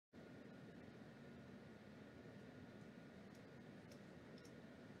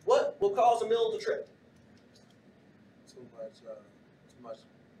will cause a mill to trip? Too much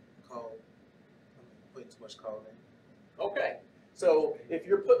coal. Putting too much coal in. Okay, so if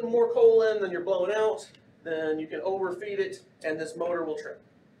you're putting more coal in than you're blowing out, then you can overfeed it and this motor will trip.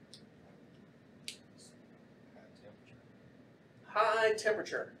 High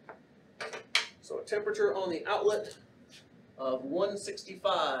temperature. So a temperature on the outlet of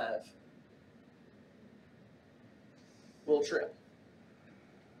 165 will trip.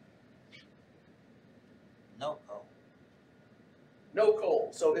 No coal. No coal.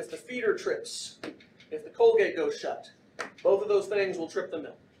 So if the feeder trips, if the coal gate goes shut, both of those things will trip the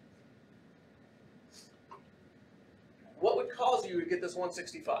mill. What would cause you to get this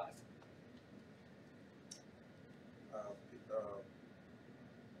 165?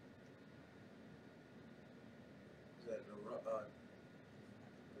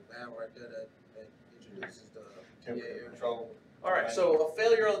 The valve right there that introduces the Temperature control. All right, so a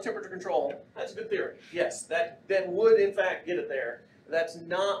failure on the temperature control, that's a good theory. Yes, that would in fact get it there. That's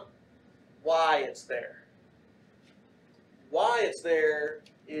not why it's there. Why it's there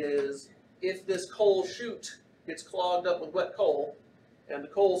is if this coal chute gets clogged up with wet coal and the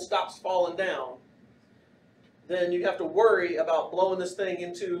coal stops falling down, then you have to worry about blowing this thing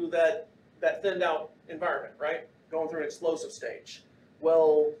into that thinned out environment, right? Going through an explosive stage.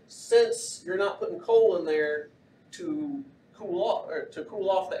 Well, since you're not putting coal in there to cool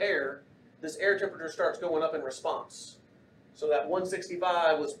off the air, this air temperature starts going up in response. So that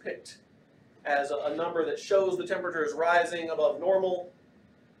 165 was picked as a number that shows the temperature is rising above normal,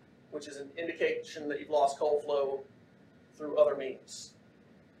 which is an indication that you've lost coal flow through other means.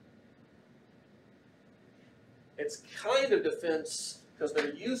 It's kind of defense because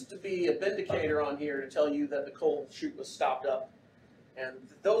there used to be a vindicator on here to tell you that the coal chute was stopped up. And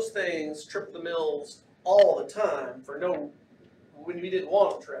those things trip the mills all the time when we didn't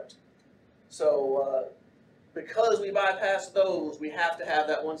want them tripped. So because we bypassed those, we have to have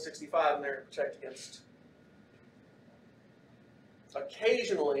that 165 in there to protect against.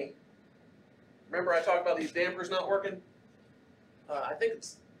 Occasionally, remember I talked about these dampers not working? I think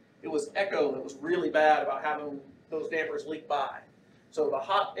it was Echo that was really bad about having those dampers leak by. So the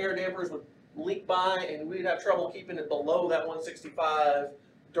hot air dampers would leak by and we'd have trouble keeping it below that 165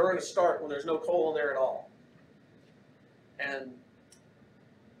 during a start when there's no coal in there at all. And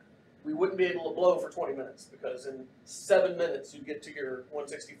we wouldn't be able to blow for 20 minutes because in 7 minutes you'd get to your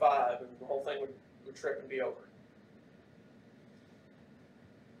 165 and the whole thing would trip and be over.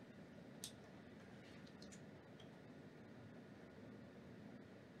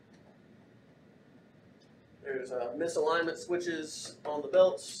 There's misalignment switches on the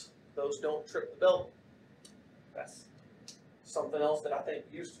belts. Those don't trip the belt. That's something else that I think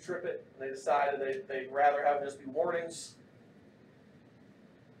used to trip it. And they decided they'd rather have it just be warnings.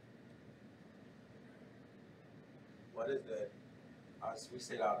 What is that? We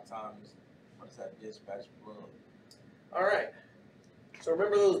say it all the time. What is that dispatch plug? All right. So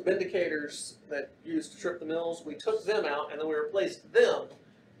remember those vindicators that used to trip the mills? We took them out and then we replaced them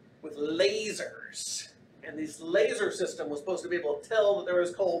with lasers. And this laser system was supposed to be able to tell that there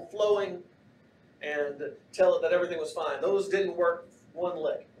was coal flowing and tell it that everything was fine. Those didn't work one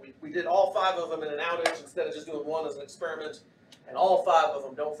lick. We did all 5 of them in an outage instead of just doing one as an experiment. And all 5 of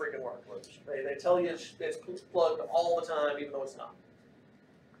them don't freaking work. They tell you it's plugged all the time, even though it's not.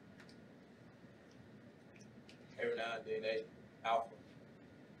 Every now and then they alpha.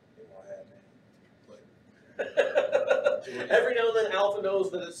 They won't have that. Every now and then alpha knows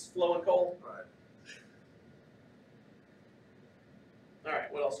that it's flowing coal. Right. All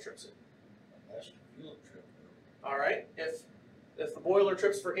right, what else trips it? That's the fuel trip. All right, if the boiler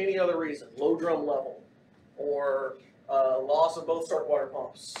trips for any other reason, low drum level, or loss of both start water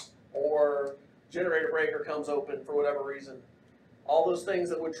pumps, or generator breaker comes open for whatever reason, all those things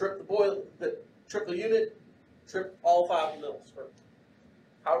that would trip the unit, trip all 5 mills, or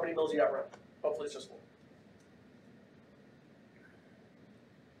however many mills you got running. Hopefully it's just one.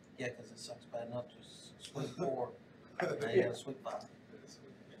 Yeah, because it sucks bad enough to sweep 4. Now you gotta sweep 5.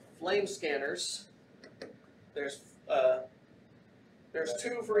 Flame scanners. There's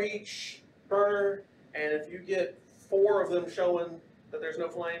 2 for each burner, and if you get 4 of them showing that there's no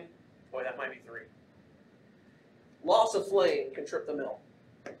flame, boy, that might be 3. Loss of flame can trip the mill,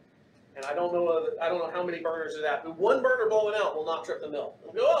 and I don't know how many burners is that. But 1 burner blowing out will not trip the mill.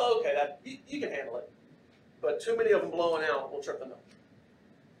 It'll go, oh, okay, you can handle it, but too many of them blowing out will trip the mill.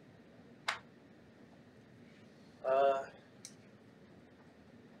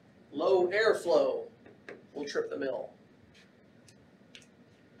 Low airflow will trip the mill.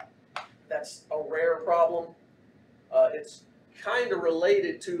 That's a rare problem. It's kind of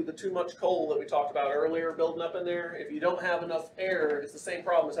related to the too much coal that we talked about earlier building up in there. If you don't have enough air, it's the same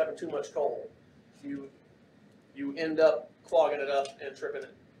problem as having too much coal. You end up clogging it up and tripping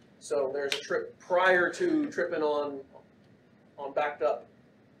it. So there's a trip prior to tripping on backed up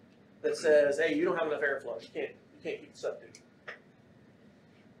that says, hey, you don't have enough airflow. You can't keep this up, dude.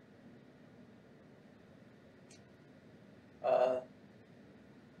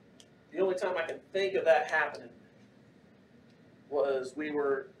 The only time I can think of that happening was we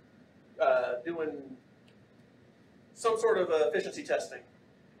were doing some sort of efficiency testing,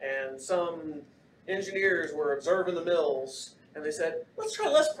 and some engineers were observing the mills, and they said, let's try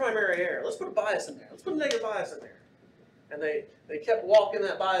less primary air. Let's put a bias in there. Let's put a negative bias in there. And they kept walking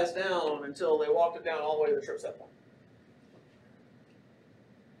that bias down until they walked it down all the way to the trip set point.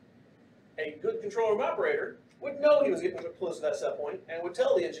 A good control room operator would know he was getting close to that set point and would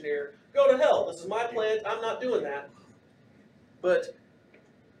tell the engineer, go to hell, this is my plant, I'm not doing that. But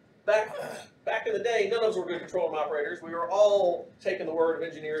back in the day, none of us were good control room operators. We were all taking the word of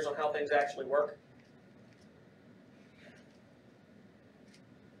engineers on how things actually work.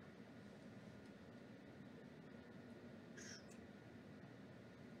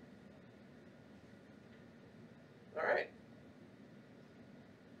 All right.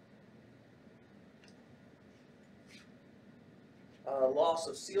 Loss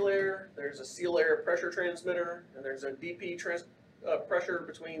of seal air. There's a seal air pressure transmitter, and there's a DP pressure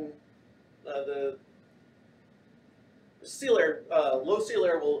between the seal air. Low seal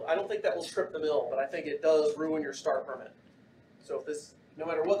air will. I don't think that will trip the mill, but I think it does ruin your start permit. So if this, no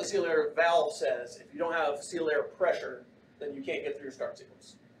matter what the seal air valve says, if you don't have seal air pressure, then you can't get through your start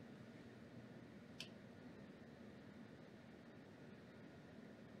sequence.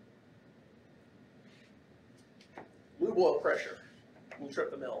 Lube oil pressure will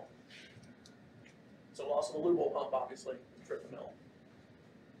trip the mill. So loss of the lube oil pump, obviously, will trip the mill.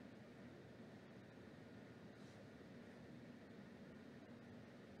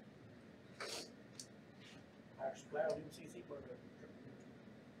 Power supply on MCC.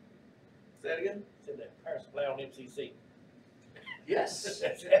 Say that again? Said that power supply on MCC. Yes.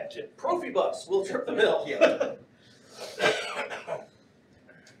 That's it. Profibus will trip the mill. Yeah.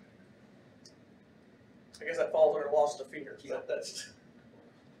 I guess that falls under loss to feeder. But that's.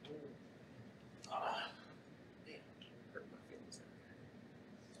 Damn, hurt my feelings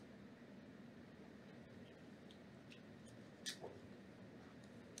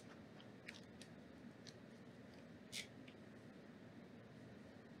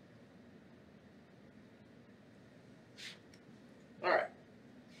there. All right.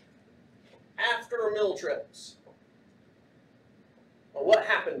 After a mill trips, well, what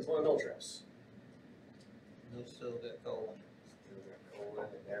happens when a mill trips? They'll still get cold.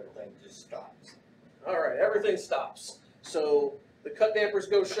 Everything just stops. All right, everything stops. So the cut dampers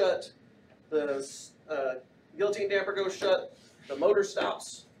go shut, the guillotine damper goes shut, the motor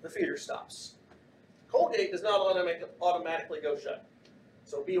stops, the feeder stops. Cold gate does not automatically go shut.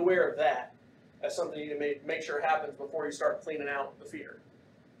 So be aware of that. That's something you need to make sure happens before you start cleaning out the feeder.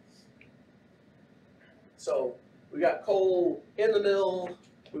 So we got coal in the mill,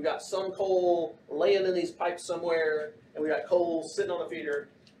 we've got some coal laying in these pipes somewhere, and we got coal sitting on the feeder,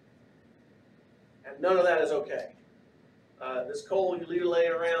 and none of that is okay. This coal, you leave it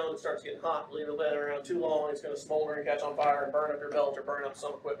laying around, it starts getting hot, leave it laying around too long, it's going to smolder and catch on fire and burn up your belt or burn up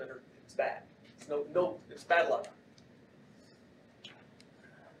some equipment, or it's bad. It's bad luck.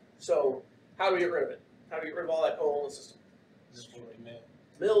 So how do we get rid of it? How do we get rid of all that coal in the system?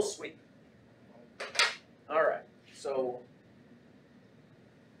 Mill sweep. All right, so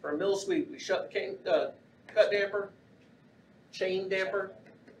for a mill sweep, we shut the cut damper, chain damper.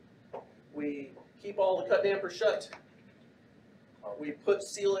 We keep all the cut dampers shut. We put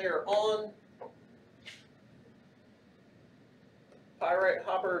seal air on. Pyrite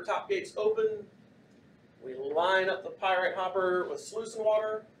hopper top gates open. We line up the pyrite hopper with sluicing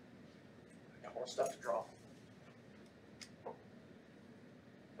water. I got more stuff to draw.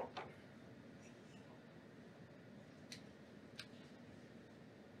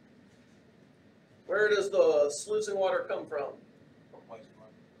 Where does the sluicing water come from?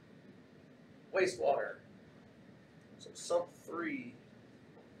 Wastewater. So sump 3.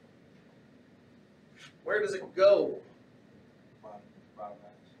 Where does it go? Bottom mash.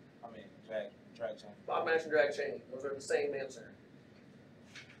 I mean, drag chain. Bottom mash and drag chain. Those are the same answer.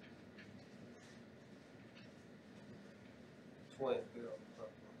 It's way up here on the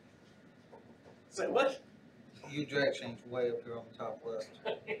top left. Say what? You drag chain's way up here on the top left.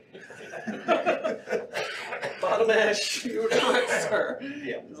 Bottom mash, you were not, sir.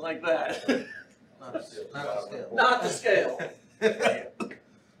 Yeah. It's like that. Not the scale. Not the scale. All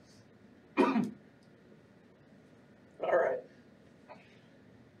right.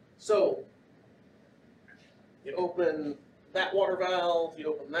 So you open that water valve, you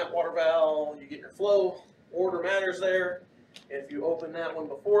open that water valve, you get your flow, order matters there. If you open that one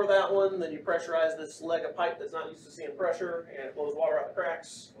before that one, then you pressurize this leg of pipe that's not used to seeing pressure, and it blows water out the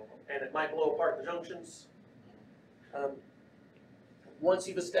cracks, and it might blow apart the junctions. Once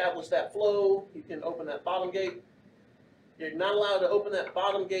you've established that flow, you can open that bottom gate. You're not allowed to open that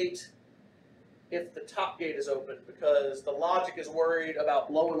bottom gate if the top gate is open, because the logic is worried about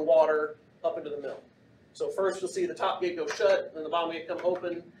blowing water up into the mill. So first you'll see the top gate go shut, then the bottom gate come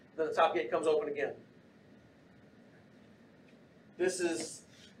open, then the top gate comes open again. This is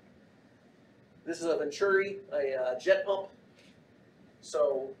a Venturi, a jet pump.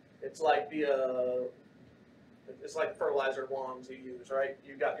 So it's like the fertilizer wands you use, right?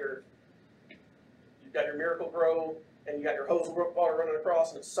 You've got your Miracle Grow, and you got your hose of water running across,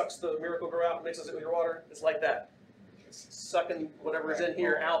 and it sucks the Miracle Grow out and mixes it with your water. It's like that. It's sucking whatever's in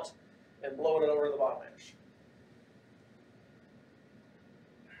here out and blowing it over to the bottom ash.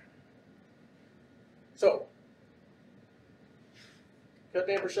 So, cut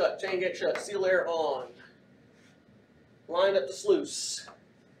damper shut, chain gate shut, seal air on, line up the sluice.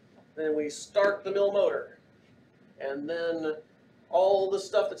 Then we start the mill motor, and then all the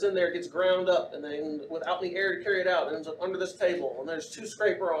stuff that's in there gets ground up, and then without any air to carry it out, it ends up under this table. And there's two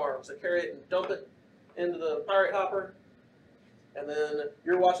scraper arms that carry it and dump it into the pyrite hopper. And then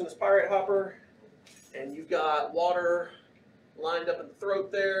you're watching this pyrite hopper, and you've got water lined up in the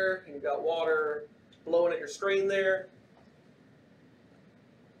throat there, and you've got water blowing at your screen there.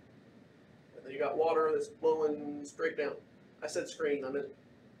 And then you got water that's blowing straight down. I said screen, I meant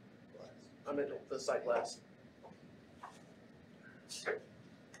the sight glass.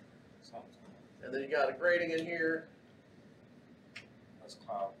 And then you got a grating in here That's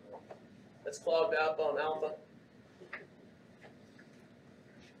clogged up. that's clogged up on alpha.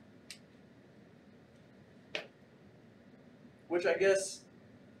 Which I guess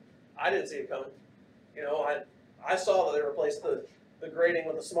I didn't see it coming. You know, I saw that they replaced the grating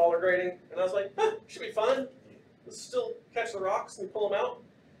with a smaller grating, and I was like, huh, should be fine. Let's still catch the rocks and pull them out.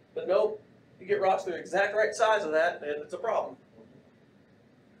 But no, you get rocks the exact right size of that, and it's a problem.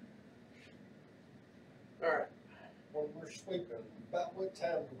 All right. When we're sweeping, about what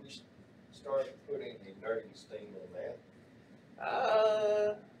time do we start putting inerting steam in that?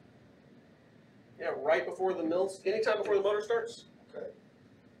 Yeah, right before the mills, anytime before the motor starts. Okay.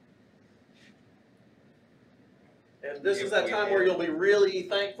 And this is that time where you'll be really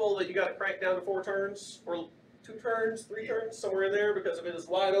thankful that you got to crank down to 4 turns, or 2 turns, 3 turns, somewhere in there, because if it is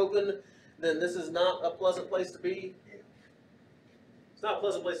wide open, then this is not a pleasant place to be. It's not a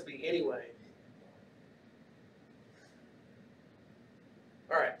pleasant place to be anyway.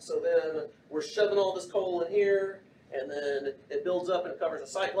 All right, so then we're shoving all this coal in here, and then it builds up and it covers the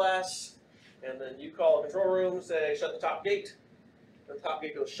sight glass, and then you call the control room, say shut the top gate, the top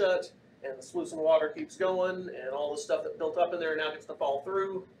gate goes shut, and the sluice and water keeps going, and all the stuff that built up in there now gets to fall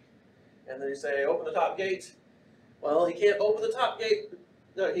through, and then you say open the top gate. Well, he can't open the top gate.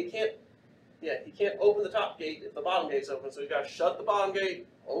 No, he can't. Yeah, he can't open the top gate if the bottom gate's open. So he's got to shut the bottom gate,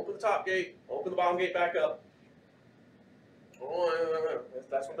 open the top gate, open the bottom gate back up. Oh,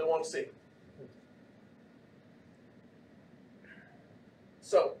 that's what they want to see.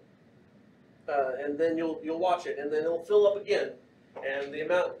 So, and then you'll watch it, and then it'll fill up again. And the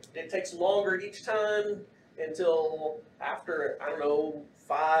amount, it takes longer each time until after, I don't know,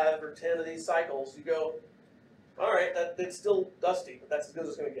 5 or 10 of these cycles, you go, all right, it's still dusty, but that's as good as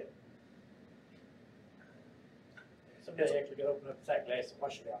it's going to get. Someday you actually gotta open up the sack glass and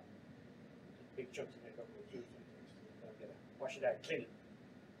wash it out. Big chunks in there, wash it out, clean it.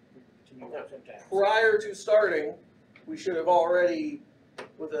 Continue on sometimes. Prior to starting, we should have already,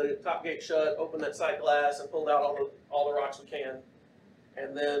 with the top gate shut, opened that sight glass and pulled out all the rocks we can.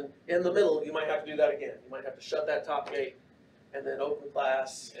 And then in the middle, you might have to do that again. You might have to shut that top gate and then open the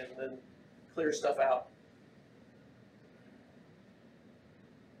glass and then clear stuff out.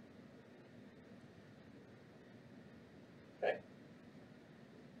 Okay.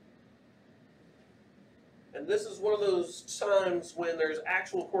 And this is one of those times when there's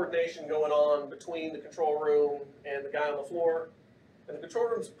actual coordination going on between the control room and the guy on the floor. And the control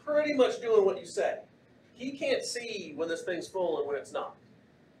room's pretty much doing what you say. He can't see when this thing's full and when it's not.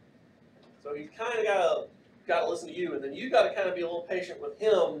 So you kind of gotta listen to you, and then you gotta kind of be a little patient with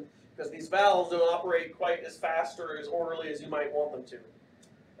him, because these valves don't operate quite as fast or as orderly as you might want them to.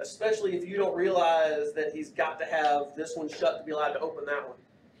 Especially if you don't realize that he's got to have this one shut to be allowed to open that one.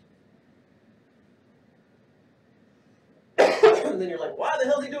 then you're like, why the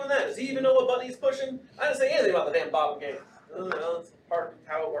hell is he doing that? Does he even know what button he's pushing? I didn't say anything about the damn bottom gate. Well, that's part of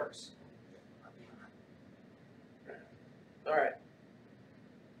how it works. All right.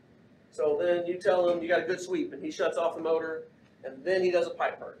 So then you tell him you got a good sweep, and he shuts off the motor, and then he does a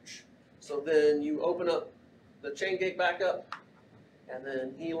pipe purge. So then you open up the chain gate back up, and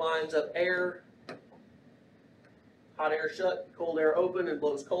then he lines up air, hot air shut, cold air open, and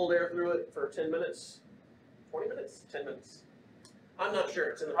blows cold air through it for 10 minutes. 20 minutes? 10 minutes. I'm not sure,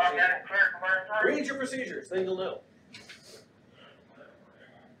 it's in the procedure. Read your procedures, then you'll know.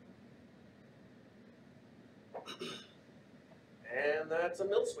 And that's a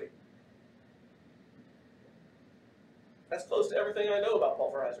mill sweep. That's close to everything I know about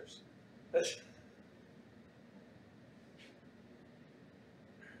pulverizers. What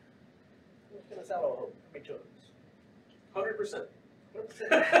kind of sallow hole? How many tons? 100%.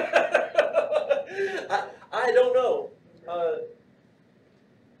 I don't know.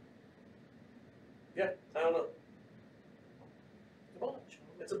 Yeah, I don't know. A bunch.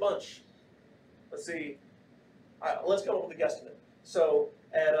 It's a bunch. Let's see. Let's come up with a guesstimate. So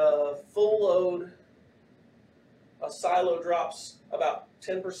at a full load, a silo drops about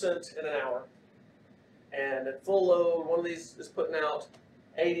 10% in an hour. And at full load, one of these is putting out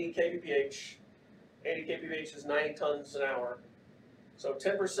 80 kph. 80 kph is 90 tons an hour. So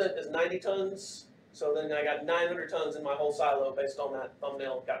 10% is 90 tons. So then I got 900 tons in my whole silo based on that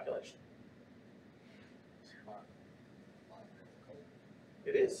thumbnail calculation.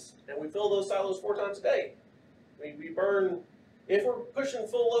 It is. And we fill those silos 4 times a day. We burn, if we're pushing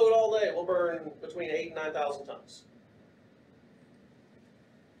full load all day, we'll burn between 8,000 and 9,000 tons.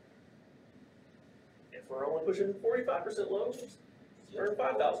 If we're only pushing 45% load, burn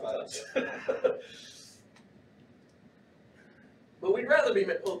 5,000 tons. But we'd rather be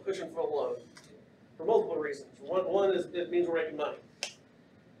pushing full load for multiple reasons. One is it means we're making money.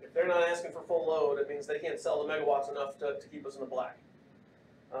 If they're not asking for full load, it means they can't sell the megawatts enough to keep us in the black.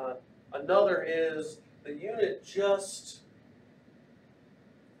 Another is the unit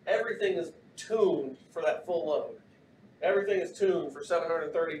everything is tuned for that full load. Everything is tuned for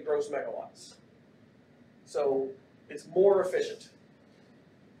 730 gross megawatts. So it's more efficient.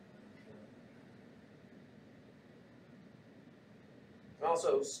 And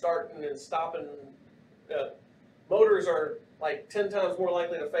also starting and stopping, motors are like 10 times more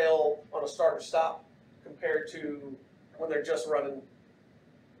likely to fail on a start or stop compared to when they're just running.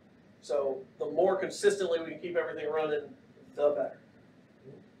 So the more consistently we can keep everything running, the better.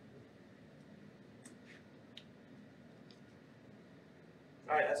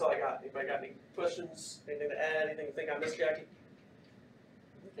 All right, that's all I got. Anybody got any questions? Anything to add? Anything you think I missed, Jackie?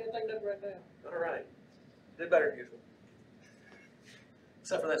 Can't think of that right now. All right. Did better than usual.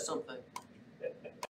 Except for that something.